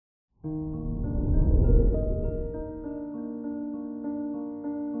Good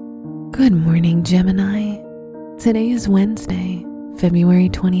morning, Gemini. Today is Wednesday, February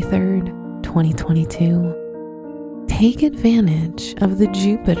 23rd, 2022. Take advantage of the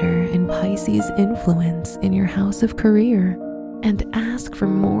Jupiter and Pisces influence in your house of career and ask for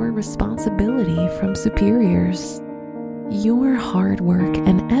more responsibility from superiors. Your hard work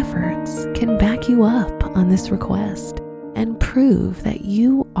and efforts can back you up on this request and prove that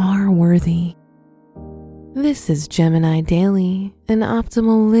you are worthy. This is Gemini Daily, an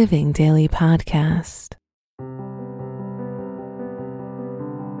optimal living daily podcast.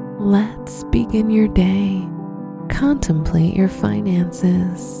 Let's begin your day. Contemplate your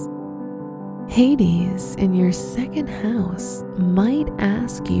finances. Hades in your second house might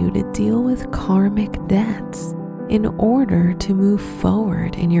ask you to deal with karmic debts in order to move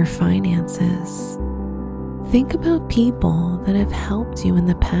forward in your finances. Think about people that have helped you in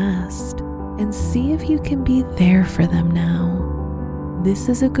the past and see if you can be there for them now. This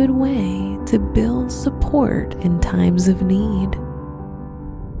is a good way to build support in times of need.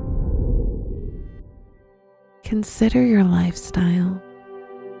 Consider your lifestyle.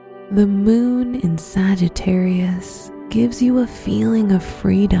 The moon in Sagittarius gives you a feeling of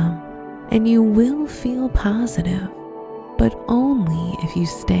freedom, and you will feel positive, but only if you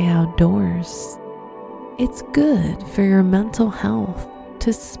stay outdoors. It's good for your mental health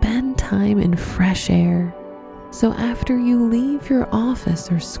to spend time in fresh air. So after you leave your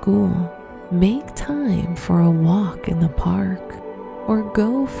office or school, make time for a walk in the park or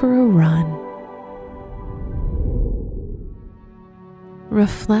go for a run.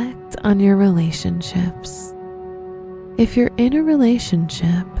 Reflect on your relationships. If you're in a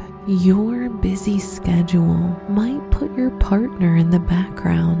relationship, your busy schedule might put your partner in the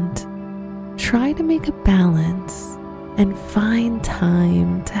background. Try to make a balance and find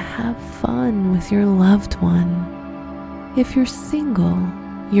time to have fun with your loved one. If you're single,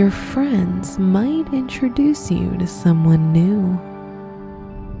 your friends might introduce you to someone new.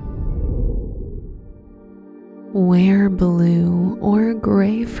 Wear blue or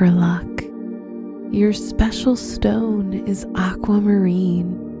gray for luck. Your special stone is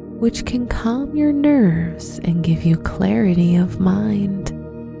aquamarine, which can calm your nerves and give you clarity of mind.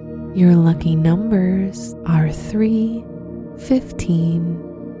 Your lucky numbers are 3,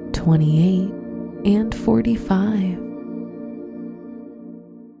 15, 28, and 45.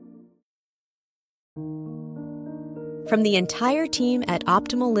 From the entire team at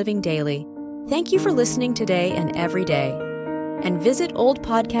Optimal Living Daily, thank you for listening today and every day. And visit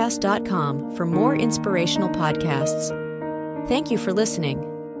oldpodcast.com for more inspirational podcasts. Thank you for listening.